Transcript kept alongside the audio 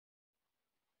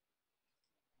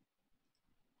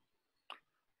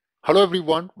Hello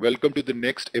everyone, welcome to the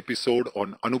next episode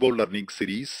on Anubhav Learning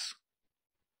series.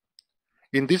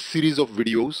 In this series of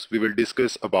videos, we will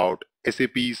discuss about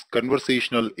SAP's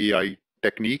conversational AI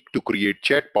technique to create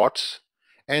chatbots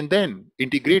and then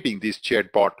integrating this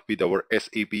chatbot with our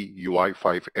SAP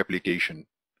UI5 application.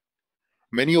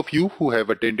 Many of you who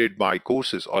have attended my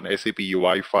courses on SAP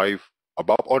UI5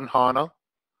 above on HANA,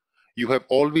 you have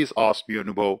always asked me,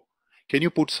 Anubhav, can you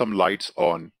put some lights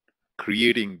on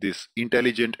creating these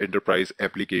intelligent enterprise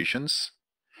applications?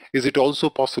 Is it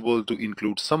also possible to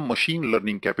include some machine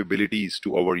learning capabilities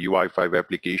to our UI5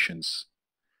 applications?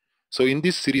 So in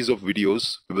this series of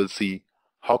videos, we will see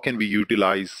how can we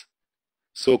utilize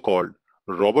so-called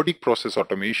robotic process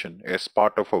automation as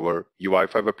part of our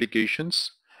UI5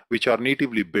 applications, which are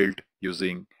natively built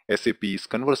using SAP's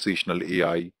conversational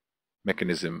AI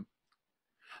mechanism.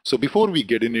 So before we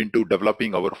get into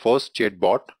developing our first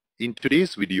chatbot, in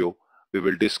today's video, we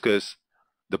will discuss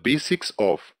the basics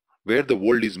of where the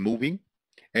world is moving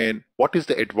and what is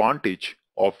the advantage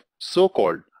of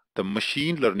so-called the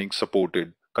machine learning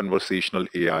supported conversational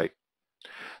AI.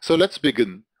 So let's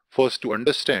begin first to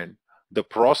understand the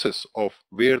process of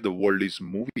where the world is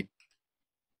moving.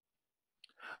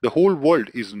 The whole world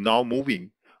is now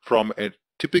moving from a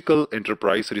typical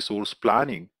enterprise resource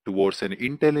planning towards an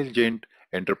intelligent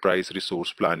enterprise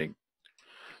resource planning.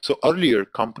 So earlier,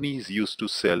 companies used to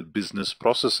sell business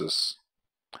processes.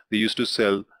 They used to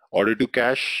sell order to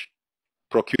cash,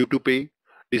 procure to pay,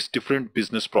 these different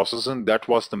business processes, and that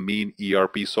was the main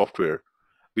ERP software,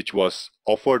 which was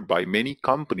offered by many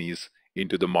companies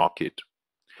into the market.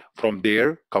 From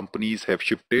there, companies have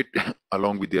shifted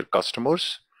along with their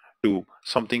customers to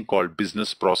something called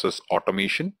business process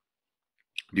automation.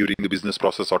 During the business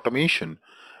process automation,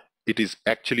 it is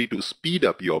actually to speed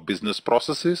up your business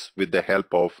processes with the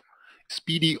help of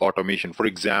speedy automation. For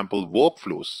example,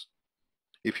 workflows.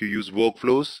 If you use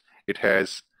workflows, it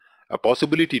has a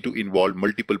possibility to involve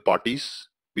multiple parties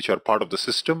which are part of the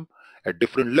system at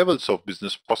different levels of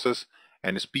business process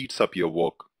and speeds up your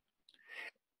work.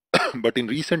 But in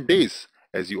recent days,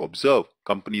 as you observe,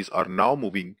 companies are now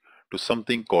moving to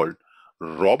something called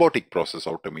robotic process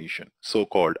automation,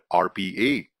 so-called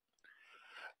RPA.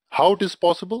 How it is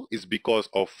possible is because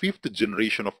of fifth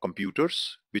generation of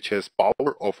computers, which has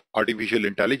power of artificial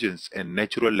intelligence and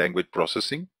natural language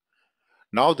processing.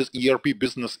 Now this ERP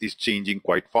business is changing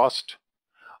quite fast.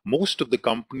 Most of the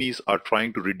companies are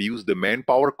trying to reduce the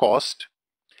manpower cost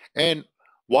and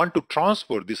want to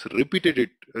transfer this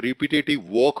repetitive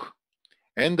work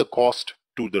and the cost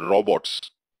to the robots.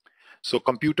 So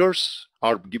computers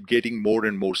are getting more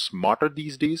and more smarter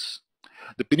these days.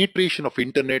 The penetration of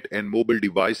internet and mobile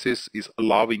devices is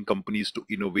allowing companies to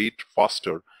innovate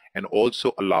faster and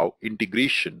also allow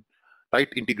integration, tight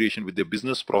integration with their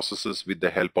business processes with the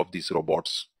help of these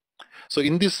robots. So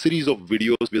in this series of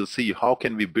videos, we'll see how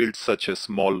can we build such a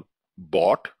small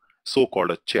bot,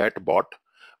 so-called a chat bot,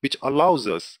 which allows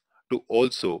us to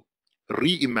also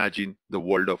reimagine the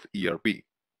world of ERP.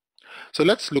 So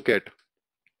let's look at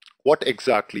what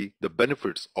exactly the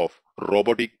benefits of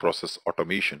robotic process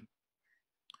automation.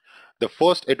 The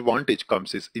first advantage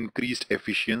comes is increased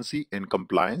efficiency and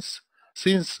compliance.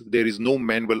 Since there is no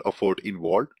manual effort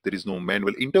involved, there is no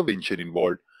manual intervention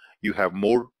involved, you have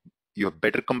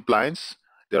better compliance.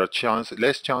 There are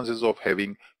less chances of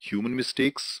having human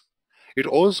mistakes. It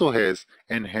also has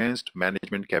enhanced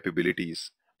management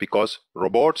capabilities because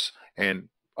robots and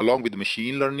along with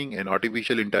machine learning and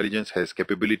artificial intelligence has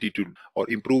capability to or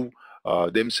improve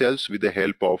themselves with the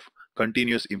help of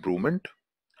continuous improvement.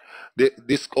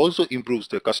 This also improves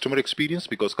the customer experience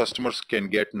because customers can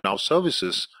get now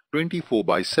services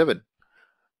 24/7.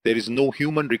 There is no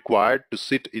human required to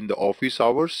sit in the office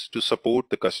hours to support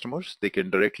the customers. They can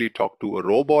directly talk to a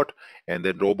robot and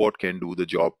then robot can do the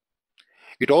job.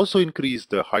 It also increases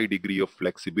the high degree of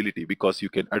flexibility because you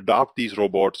can adapt these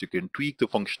robots, you can tweak the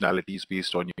functionalities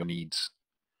based on your needs.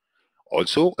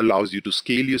 Also allows you to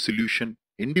scale your solution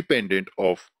independent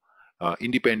of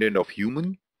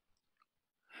human,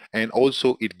 and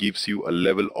also it gives you a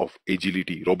level of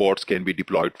agility. Robots can be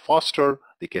deployed faster,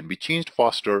 they can be changed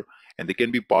faster, and they can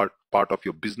be part of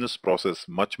your business process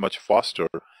much faster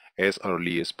as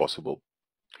early as possible.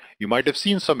 You might have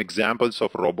seen some examples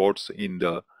of robots in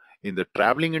the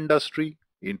traveling industry,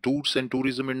 in tours and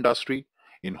tourism industry,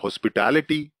 in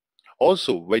hospitality.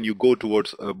 Also, when you go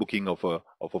towards a booking of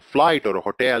a flight or a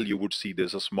hotel, you would see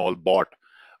there's a small bot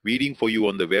waiting for you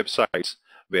on the websites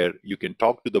where you can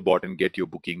talk to the bot and get your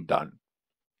booking done.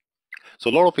 So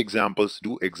a lot of examples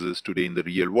do exist today in the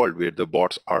real world where the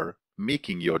bots are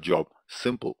making your job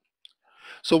simple.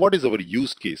 So what is our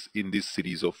use case in this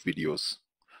series of videos?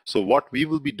 So what we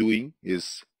will be doing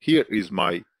is, here is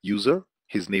my user,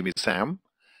 his name is Sam,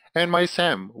 and my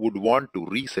Sam would want to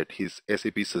reset his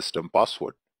SAP system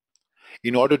password.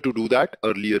 In order to do that,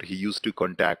 earlier he used to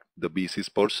contact the basis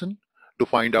person to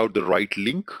find out the right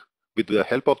link. With the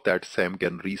help of that, Sam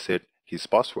can reset his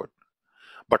password.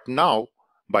 But now,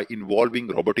 by involving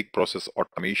robotic process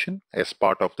automation as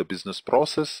part of the business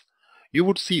process, you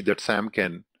would see that Sam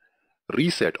can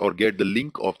reset or get the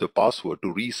link of the password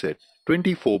to reset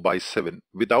 24/7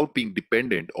 without being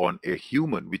dependent on a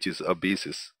human, which is a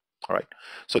basis. All right.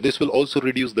 So this will also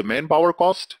reduce the manpower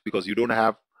cost because you don't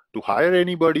have to hire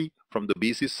anybody from the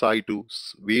basis side to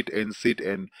wait and sit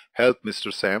and help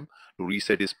Mr. Sam to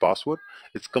reset his password.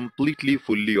 It's completely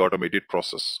fully automated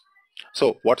process.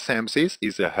 So what Sam says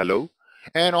is a hello,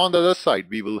 and on the other side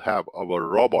we will have our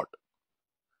robot,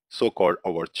 so-called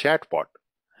our chatbot.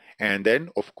 And then,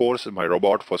 of course, my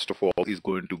robot, first of all, is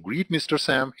going to greet Mr.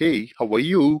 Sam. Hey, how are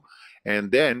you?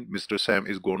 And then Mr. Sam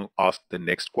is going to ask the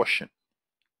next question.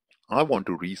 I want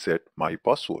to reset my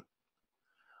password.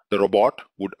 The robot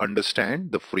would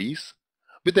understand the phrase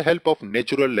with the help of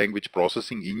natural language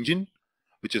processing engine,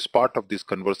 which is part of this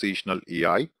conversational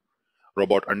AI.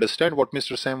 Robot understand what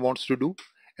Mr. Sam wants to do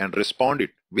and respond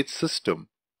it with system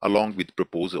along with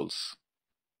proposals,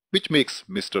 which makes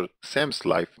Mr. Sam's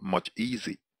life much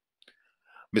easy.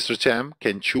 Mr. Sam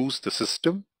can choose the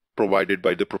system provided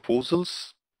by the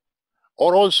proposals,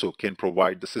 or also can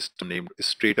provide the system name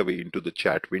straight away into the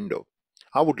chat window.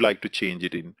 I would like to change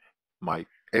it in my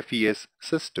FES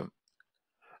system.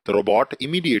 The robot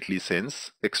immediately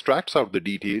sends, extracts out the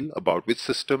detail about which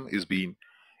system is being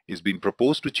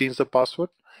proposed to change the password,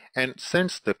 and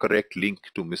sends the correct link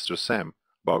to Mr. Sam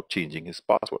about changing his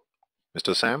password.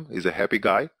 Mr. Sam is a happy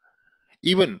guy.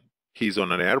 Even he's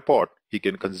on an airport, he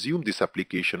can consume this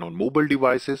application on mobile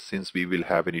devices since we will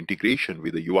have an integration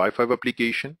with the UI5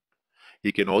 application.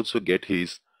 He can also get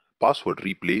his password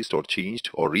replaced or changed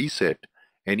or reset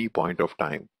any point of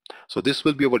time. So this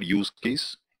will be our use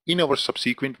case. In our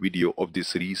subsequent video of this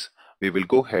series, we will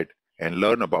go ahead and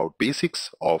learn about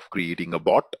basics of creating a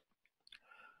bot,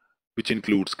 which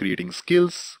includes creating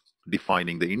skills,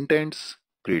 defining the intents,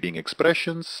 creating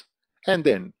expressions, and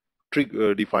then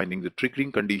defining the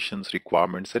triggering conditions,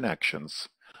 requirements, and actions.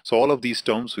 So all of these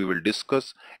terms we will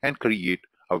discuss and create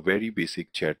a very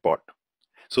basic chatbot.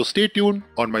 So stay tuned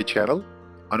on my channel.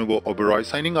 Anubhav Oberoi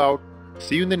signing out.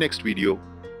 See you in the next video.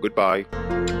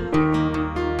 Goodbye.